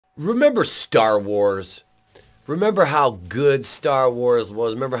Remember Star Wars? Remember how good Star Wars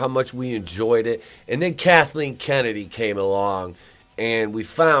was? Remember how much we enjoyed it? And then Kathleen Kennedy came along and we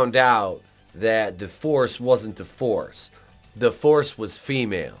found out that the Force wasn't the Force. The Force was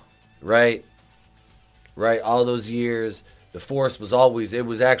female, right? Right? All those years, the Force was always, it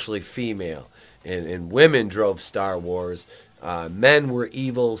was actually female. And women drove Star Wars. Men were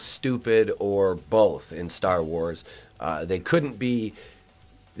evil, stupid, or both in Star Wars. They couldn't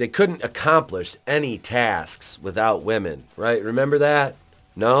accomplish any tasks without women, right? Remember that?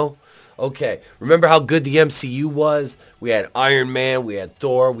 No? Okay. Remember how good the MCU was? We had Iron Man, we had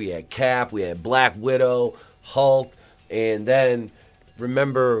Thor, we had Cap, we had Black Widow, Hulk, and then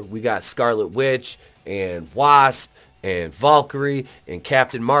remember we got Scarlet Witch and Wasp and Valkyrie and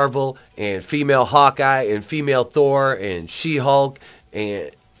Captain Marvel and female Hawkeye and female Thor and She-Hulk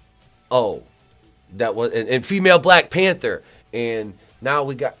and and female Black Panther. And now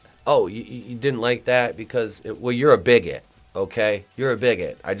we got, you didn't like that because, well, you're a bigot, okay? You're a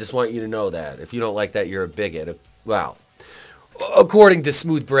bigot. I just want you to know that. If you don't like that, you're a bigot. Well, according to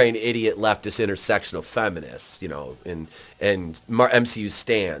smooth brain, idiot, leftist, intersectional feminists, and MCU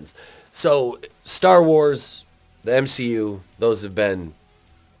stands. So Star Wars, the MCU, those have been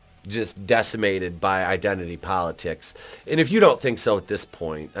just decimated by identity politics. And if you don't think so at this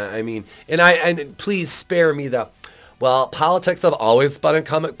point, I mean, and please spare me well, politics have always been in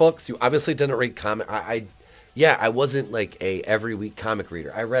comic books. You obviously didn't read comic. I wasn't like a every week comic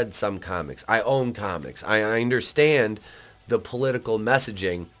reader. I read some comics. I own comics. I understand the political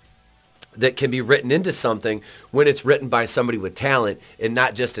messaging that can be written into something when it's written by somebody with talent and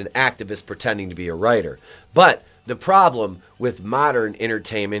not just an activist pretending to be a writer. But the problem with modern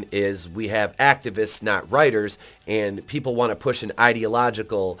entertainment is we have activists, not writers, and people want to push an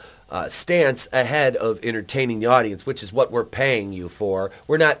ideological stance ahead of entertaining the audience, which is what we're paying you for.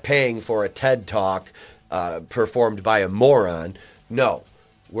 We're not paying for a TED Talk performed by a moron. No,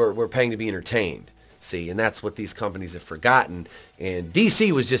 we're paying to be entertained. See, and that's what these companies have forgotten. And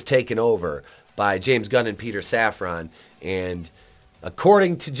DC was just taken over by James Gunn and Peter Safran. And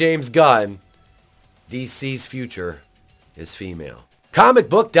according to James Gunn, DC's future is female.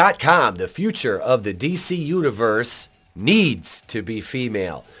 Comicbook.com, the future of the DC universe needs to be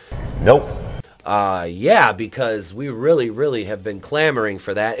female. Nope. Yeah, because we really have been clamoring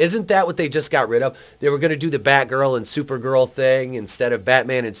for that. Isn't that what they just got rid of? They were going to do the Batgirl and Supergirl thing instead of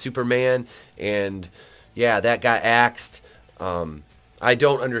Batman and Superman. And yeah, that got axed. I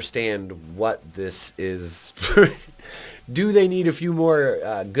don't understand what this is. Do they need a few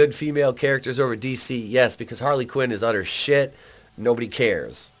more good female characters over DC? Yes, because Harley Quinn is utter shit. Nobody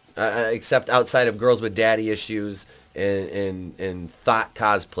cares. Except outside of girls with daddy issues and thought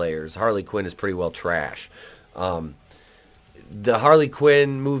cosplayers. Harley Quinn is pretty well trash. The Harley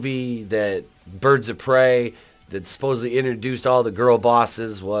Quinn movie, that Birds of Prey, that supposedly introduced all the girl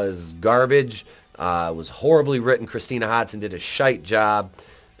bosses, was garbage. It was horribly written. Christina Hodson did a shite job.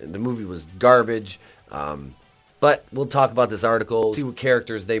 The movie was garbage. But we'll talk about this article, see what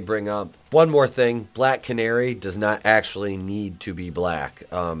characters they bring up. One more thing, Black Canary does not actually need to be black.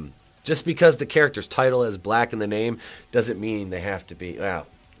 Just because the character's title has black in the name doesn't mean they have to be, well,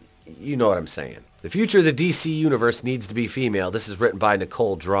 you know what I'm saying. The future of the DC universe needs to be female. This is written by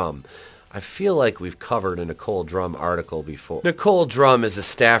Nicole Drum. I feel like we've covered a Nicole Drum article before. Nicole Drum is a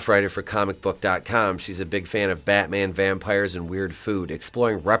staff writer for Comicbook.com. She's a big fan of Batman, vampires, and weird food,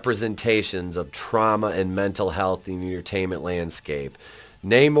 exploring representations of trauma and mental health in the entertainment landscape.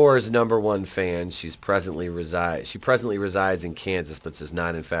 Namor's #1 fan. She presently resides in Kansas, but does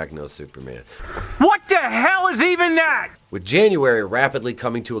not in fact know Superman. What the hell is even that? With January rapidly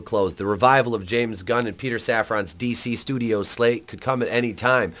coming to a close, the revival of James Gunn and Peter Safran's DC Studios slate could come at any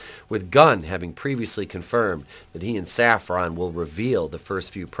time, with Gunn having previously confirmed that he and Safran will reveal the first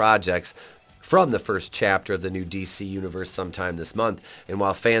few projects from the first chapter of the new DC universe sometime this month. And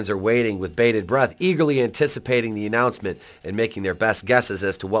while fans are waiting with bated breath, eagerly anticipating the announcement and making their best guesses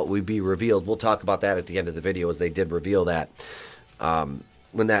as to what will be revealed, we'll talk about that at the end of the video, as they did reveal that.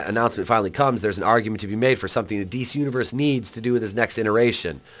 When that announcement finally comes, there's an argument to be made for something the DC universe needs to do with its next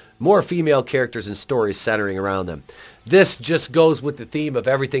iteration. More female characters and stories centering around them. This just goes with the theme of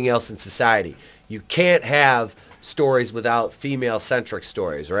everything else in society. You can't have stories without female-centric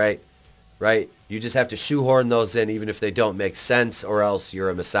stories, right? Right? You just have to shoehorn those in even if they don't make sense, or else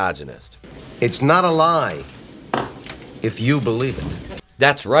you're a misogynist. It's not a lie if you believe it.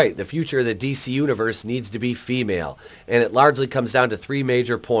 That's right. The future of the DC universe needs to be female, and it largely comes down to 3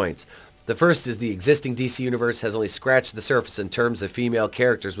 major points. The first is the existing DC universe has only scratched the surface in terms of female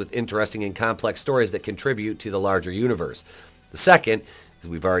characters with interesting and complex stories that contribute to the larger universe. The second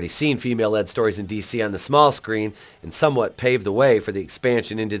We've already seen female-led stories in DC on the small screen and somewhat paved the way for the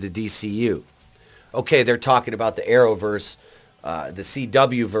expansion into the DCU. Okay, they're talking about the Arrowverse, the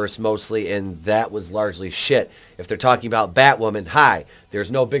CW verse mostly, and that was largely shit. If they're talking about Batwoman, hi,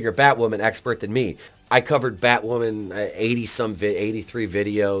 there's no bigger Batwoman expert than me. I covered Batwoman 83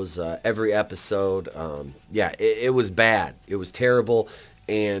 videos, every episode. Yeah, it was bad. It was terrible,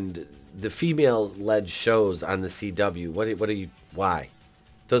 and the female-led shows on the CW, why?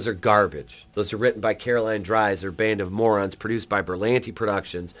 Those are garbage. Those are written by Caroline Dries or Band of Morons, produced by Berlanti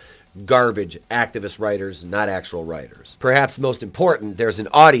Productions. Garbage, activist writers, not actual writers. Perhaps most important, there's an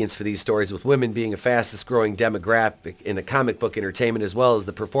audience for these stories, with women being a fastest growing demographic in the comic book entertainment, as well as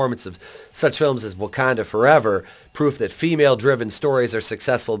the performance of such films as Wakanda Forever, proof that female-driven stories are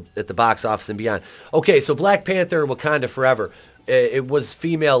successful at the box office and beyond. Okay, so Black Panther, Wakanda Forever, it was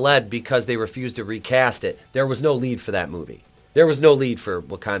female-led because they refused to recast it. There was no lead for that movie. There was no lead for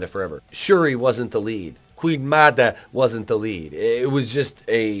Wakanda Forever. Shuri wasn't the lead. Queen Mada wasn't the lead. It was just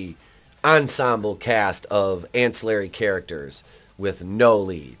a ensemble cast of ancillary characters with no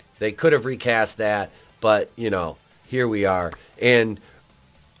lead. They could have recast that, but, you know, here we are. And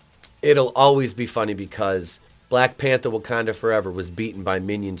it'll always be funny because Black Panther Wakanda Forever was beaten by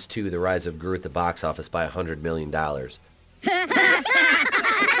Minions 2, The Rise of Gru at the box office by $100 million.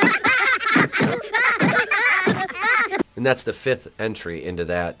 And that's the 5th entry into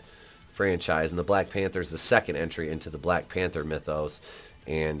that franchise, and the Black Panther is the 2nd entry into the Black Panther mythos,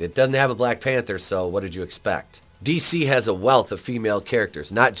 and it doesn't have a Black Panther, so what did you expect? DC has a wealth of female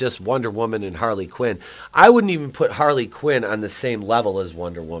characters, not just Wonder Woman and Harley Quinn. I wouldn't even put Harley Quinn on the same level as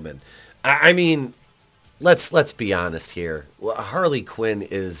Wonder Woman. I mean, let's be honest here. Well, Harley Quinn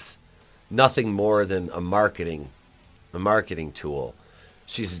is nothing more than a marketing tool.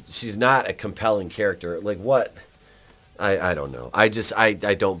 She's not a compelling character. Like, what? I don't know. I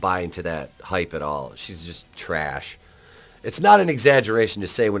don't buy into that hype at all. She's just trash. It's not an exaggeration to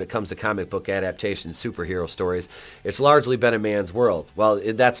say when it comes to comic book adaptation superhero stories, it's largely been a man's world. Well,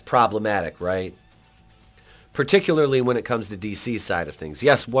 that's problematic, right? Particularly when it comes to DC's side of things.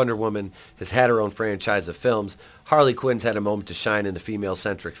 Yes, Wonder Woman has had her own franchise of films. Harley Quinn's had a moment to shine in the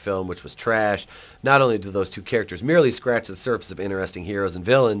female-centric film, which was trash. Not only do those two characters merely scratch the surface of interesting heroes and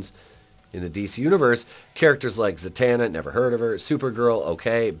villains in the DC universe, characters like Zatanna, never heard of her, Supergirl,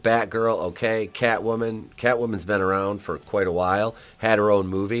 okay, Batgirl, okay, Catwoman's been around for quite a while, had her own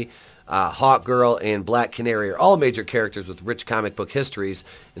movie, Hawkgirl and Black Canary are all major characters with rich comic book histories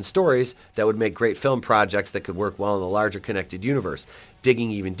and stories that would make great film projects that could work well in a larger connected universe.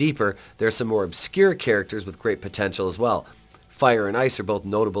 Digging even deeper, there are some more obscure characters with great potential as well. Fire and Ice are both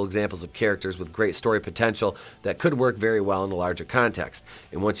notable examples of characters with great story potential that could work very well in a larger context.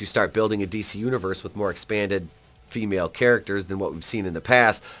 And once you start building a DC universe with more expanded female characters than what we've seen in the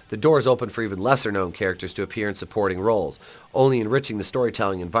past, the door is open for even lesser known characters to appear in supporting roles, only enriching the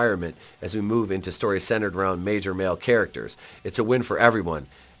storytelling environment as we move into stories centered around major male characters. It's a win for everyone.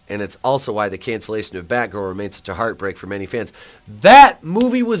 And it's also why the cancellation of Batgirl remains such a heartbreak for many fans. That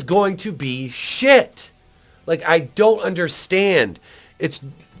movie was going to be shit. Like, I don't understand. It's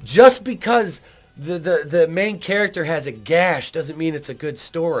just because the main character has a gash doesn't mean it's a good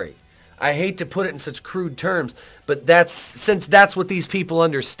story. I hate to put it in such crude terms, but since that's what these people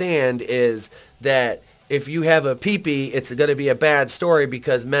understand, is that if you have a peepee, it's going to be a bad story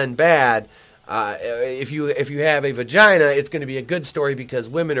because men bad. If you have a vagina, it's going to be a good story because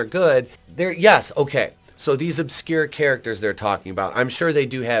women are good. Yes, okay. So these obscure characters they're talking about, I'm sure they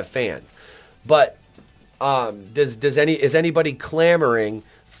do have fans, but is anybody clamoring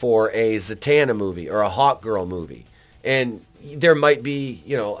for a Zatanna movie or a Hawkgirl movie? And there might be,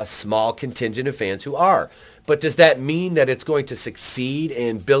 a small contingent of fans who are. But does that mean that it's going to succeed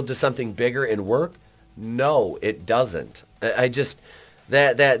and build to something bigger and work? No, it doesn't. The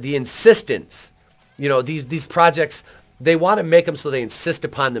insistence, these projects, they want to make them so they insist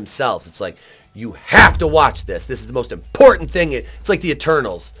upon themselves. It's like, you have to watch this. This is the most important thing. It's like the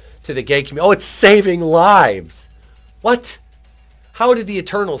Eternals to the gay community. Oh, it's saving lives. What? How did the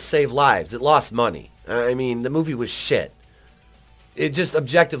Eternals save lives? It lost money. I mean, the movie was shit. It just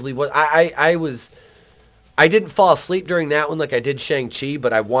objectively was. I didn't fall asleep during that one like I did Shang-Chi,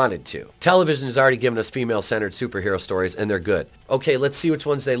 but I wanted to. Television has already given us female-centered superhero stories, and they're good. Okay, let's see which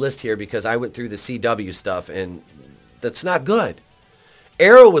ones they list here, because I went through the CW stuff, and that's not good.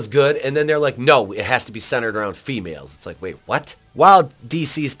 Arrow was good, and then they're like, no, it has to be centered around females. It's like, wait, what? While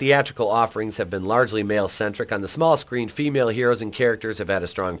DC's theatrical offerings have been largely male-centric, on the small screen, female heroes and characters have had a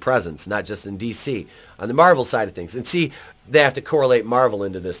strong presence, not just in DC, on the Marvel side of things. And see, they have to correlate Marvel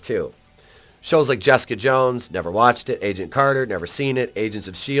into this too. Shows like Jessica Jones, never watched it. Agent Carter, never seen it. Agents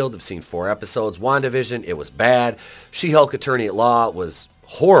of S.H.I.E.L.D., have seen 4 episodes. WandaVision, it was bad. She-Hulk Attorney at Law was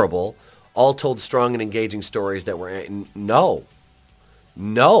horrible. All told strong and engaging stories that were... No.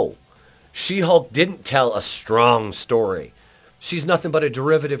 She-Hulk didn't tell a strong story. She's nothing but a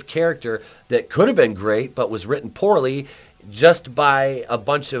derivative character that could have been great, but was written poorly just by a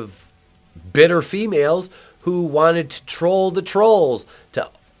bunch of bitter females who wanted to troll the trolls, to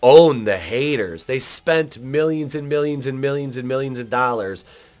own the haters. They spent millions and millions and millions and millions of dollars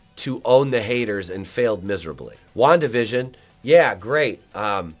to own the haters and failed miserably. WandaVision, yeah, great.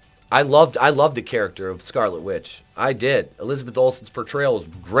 I loved the character of Scarlet Witch. I did. Elizabeth Olsen's portrayal was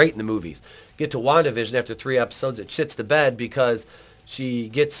great in the movies. Get to WandaVision after 3 episodes, it shits the bed because she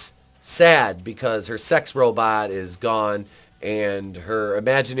gets sad because her sex robot is gone and her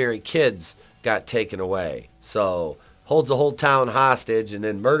imaginary kids got taken away. So holds a whole town hostage and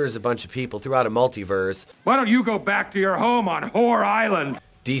then murders a bunch of people throughout a multiverse. Why don't you go back to your home on Whore Island?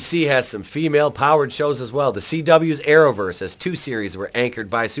 DC has some female-powered shows as well. The CW's Arrowverse has 2 series that were anchored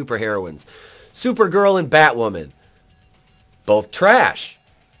by superheroines. Supergirl and Batwoman. Both trash.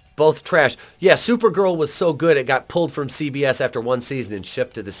 Yeah, Supergirl was so good it got pulled from CBS after 1 season and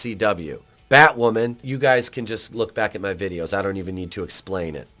shipped to the CW. Batwoman, you guys can just look back at my videos. I don't even need to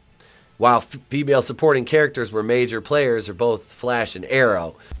explain it. While female supporting characters were major players are both Flash and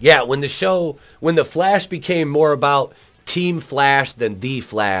Arrow. Yeah, when the Flash became more about Team Flash than The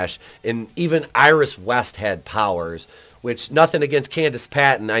Flash, and even Iris West had powers, which nothing against Candace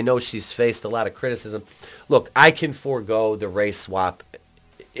Patton. I know she's faced a lot of criticism. Look, I can forego the race swap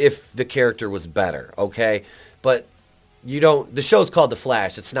if the character was better, okay? But the show's called The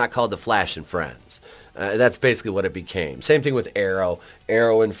Flash. It's not called The Flash and Friends. That's basically what it became. Same thing with Arrow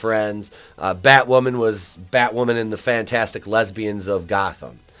and Friends. Batwoman was Batwoman and the Fantastic Lesbians of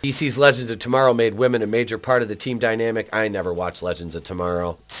Gotham. DC's Legends of Tomorrow made women a major part of the team dynamic. I never watched Legends of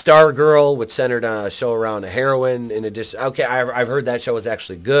Tomorrow. Stargirl, which centered a show around a heroine in addition. Okay, I've heard that show was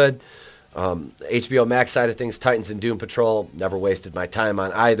actually good. HBO Max side of things, Titans and Doom Patrol, never wasted my time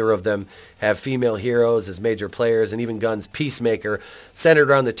on either of them. Have female heroes as major players, and even Gunn's Peacemaker, centered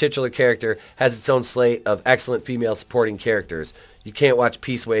around the titular character, has its own slate of excellent female supporting characters. You can't watch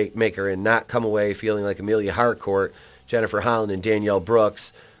Peacemaker and not come away feeling like Amelia Harcourt, Jennifer Holland, and Danielle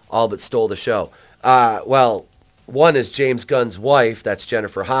Brooks all but stole the show. Well, one is James Gunn's wife, that's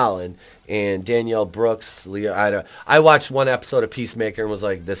Jennifer Holland, and Danielle Brooks. I watched 1 episode of Peacemaker and was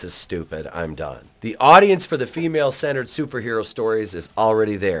like, this is stupid. I'm done. The audience for the female-centered superhero stories is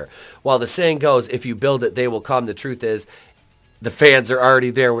already there. While the saying goes, if you build it, they will come, the truth is, the fans are already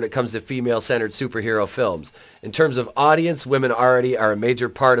there when it comes to female-centered superhero films. In terms of audience, women already are a major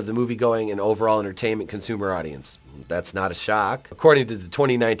part of the movie-going and overall entertainment consumer audience. That's not a shock. According to the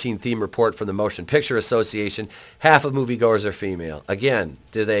 2019 theme report from the Motion Picture Association, half of moviegoers are female. Again,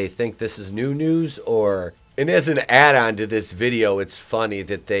 do they think this is new news or... And as an add-on to this video, it's funny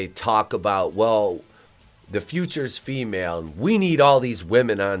that they talk about, well, the future's female, and we need all these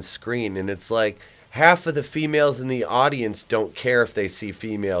women on screen. And it's like, half of the females in the audience don't care if they see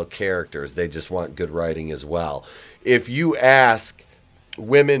female characters. They just want good writing as well. If you ask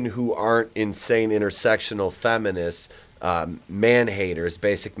women who aren't insane intersectional feminists, man-haters,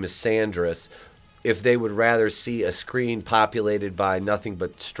 basic misandrists, if they would rather see a screen populated by nothing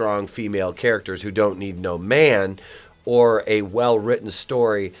but strong female characters who don't need no man, or a well-written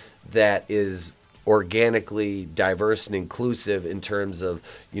story that is organically diverse and inclusive in terms of,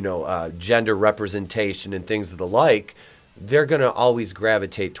 gender representation and things of the like, they're going to always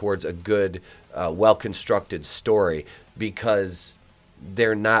gravitate towards a good, well-constructed story, because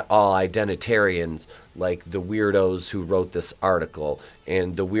they're not all identitarians like the weirdos who wrote this article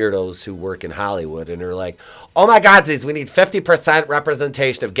and the weirdos who work in Hollywood and are like, oh my God, we need 50%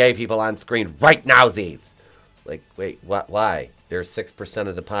 representation of gay people on screen right now, these. Like, wait, what? Why? They're 6%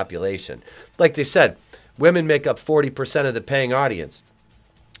 of the population. Like they said, women make up 40% of the paying audience.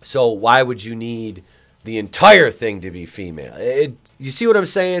 So why would you need the entire thing to be female? You see what I'm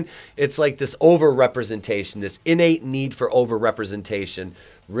saying? It's like this over-representation, this innate need for over-representation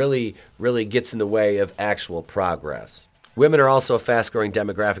really gets in the way of actual progress. Women are also a fast-growing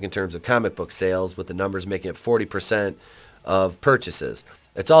demographic in terms of comic book sales, with the numbers making up 40% of purchases.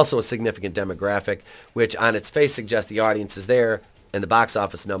 It's also a significant demographic, which on its face suggests the audience is there, and the box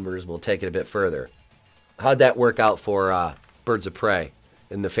office numbers will take it a bit further. How'd that work out for Birds of Prey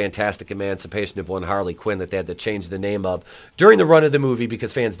and the fantastic emancipation of one Harley Quinn that they had to change the name of during the run of the movie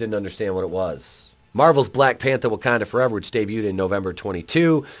because fans didn't understand what it was? Marvel's Black Panther Wakanda Forever, which debuted in November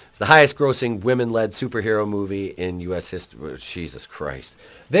 22, is the highest grossing women-led superhero movie in U.S. history. Jesus Christ.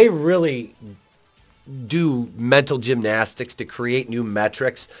 They really do mental gymnastics to create new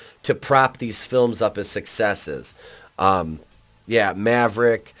metrics to prop these films up as successes. Yeah,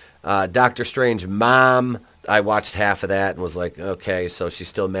 Maverick, Doctor Strange Mom. I watched half of that and was like, okay, so she's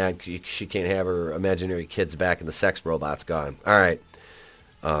still mad she can't have her imaginary kids back and the sex robot's gone. All right.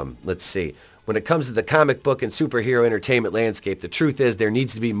 Let's see. When it comes to the comic book and superhero entertainment landscape, the truth is there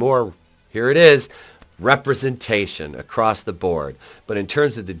needs to be more, here it is, representation across the board. But in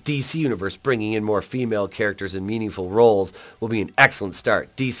terms of the DC universe, bringing in more female characters in meaningful roles will be an excellent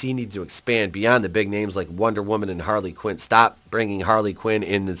start. DC needs to expand beyond the big names like Wonder Woman and Harley Quinn. Stop bringing Harley Quinn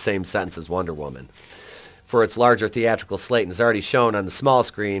in the same sentence as Wonder Woman. For its larger theatrical slate, and has already shown on the small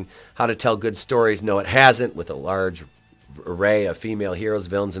screen how to tell good stories. No, it hasn't, with a large array of female heroes,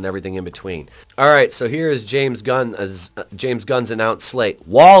 villains, and everything in between. All right, so here is James Gunn's announced slate.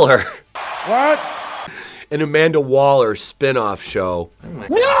 Waller. What? An Amanda Waller spin-off show.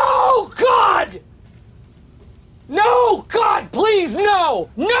 No, God! No, God, please, no!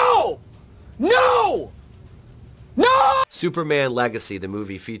 No! No! No! Superman Legacy, the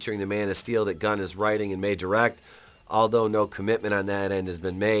movie featuring the Man of Steel that Gunn is writing and may direct, although no commitment on that end has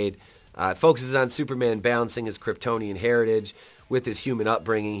been made. It focuses on Superman balancing his Kryptonian heritage with his human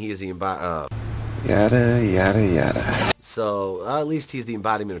upbringing. He is the yada, yada, yada. So, at least he's the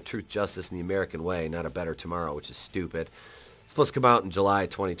embodiment of truth, justice, and the American way, not a better tomorrow, which is stupid. It's supposed to come out in July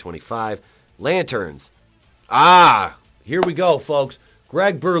 2025. Lanterns. Here we go, folks.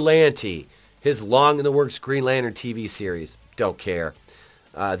 Greg Berlanti. His long-in-the-works Green Lantern TV series. Don't care.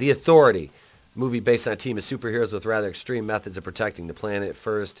 The Authority. Movie based on a team of superheroes with rather extreme methods of protecting the planet.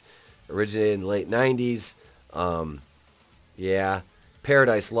 First originated in the late 90s. Yeah.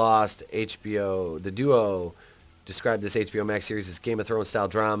 Paradise Lost. HBO. The duo described this HBO Max series as Game of Thrones style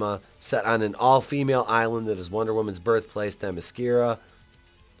drama set on an all-female island that is Wonder Woman's birthplace, Themyscira,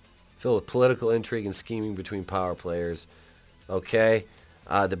 filled with political intrigue and scheming between power players. Okay.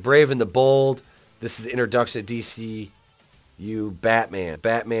 The Brave and the Bold. This is introduction to DCU Batman.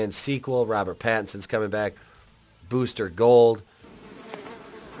 Batman sequel. Robert Pattinson's coming back. Booster Gold.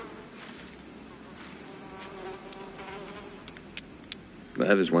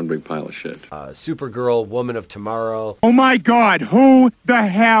 That is one big pile of shit. Supergirl, Woman of Tomorrow. Oh my God, who the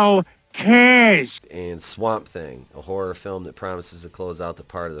hell cares? And Swamp Thing, a horror film that promises to close out the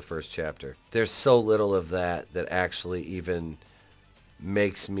part of the first chapter. There's so little of that actually even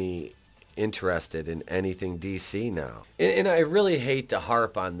makes me interested in anything DC now. And I really hate to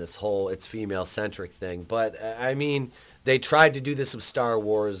harp on this whole it's female-centric thing, but I mean, they tried to do this with Star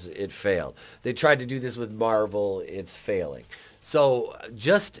Wars, it failed. They tried to do this with Marvel, it's failing. So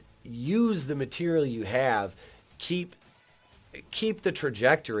just use the material you have, keep the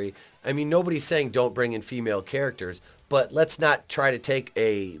trajectory. I mean, nobody's saying don't bring in female characters, but let's not try to take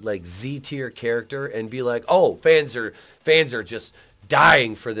a like Z-tier character and be like, oh, fans are just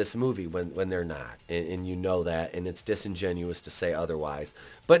dying for this movie when they're not, and you know that, and it's disingenuous to say otherwise.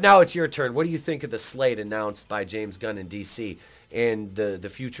 But now it's your turn. What do you think of the slate announced by James Gunn in DC and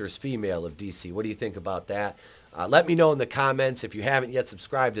the Futures female of DC? What do you think about that? Let me know in the comments. If you haven't yet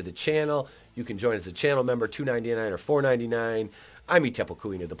subscribed to the channel, you can join as a channel member, $2.99 or $4.99. I'm Temple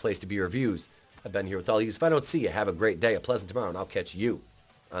Kuina, the place to be reviews. I've been here with all you. If I don't see you, have a great day, a pleasant tomorrow, and I'll catch you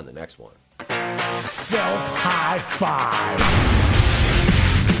on the next one. Self-high five.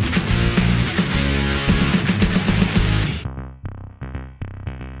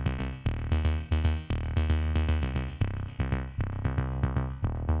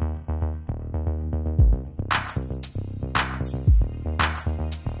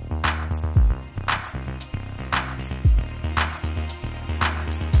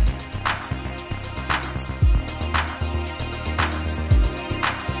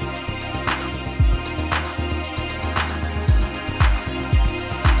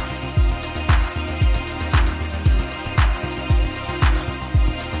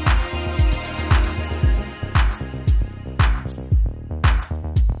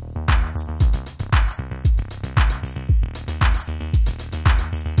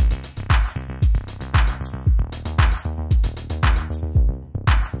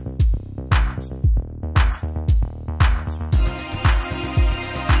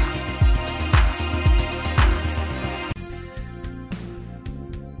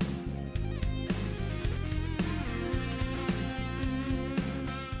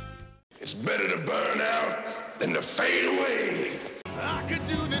 It's better to burn out than to fade away. I could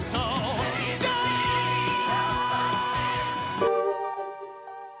do this all day.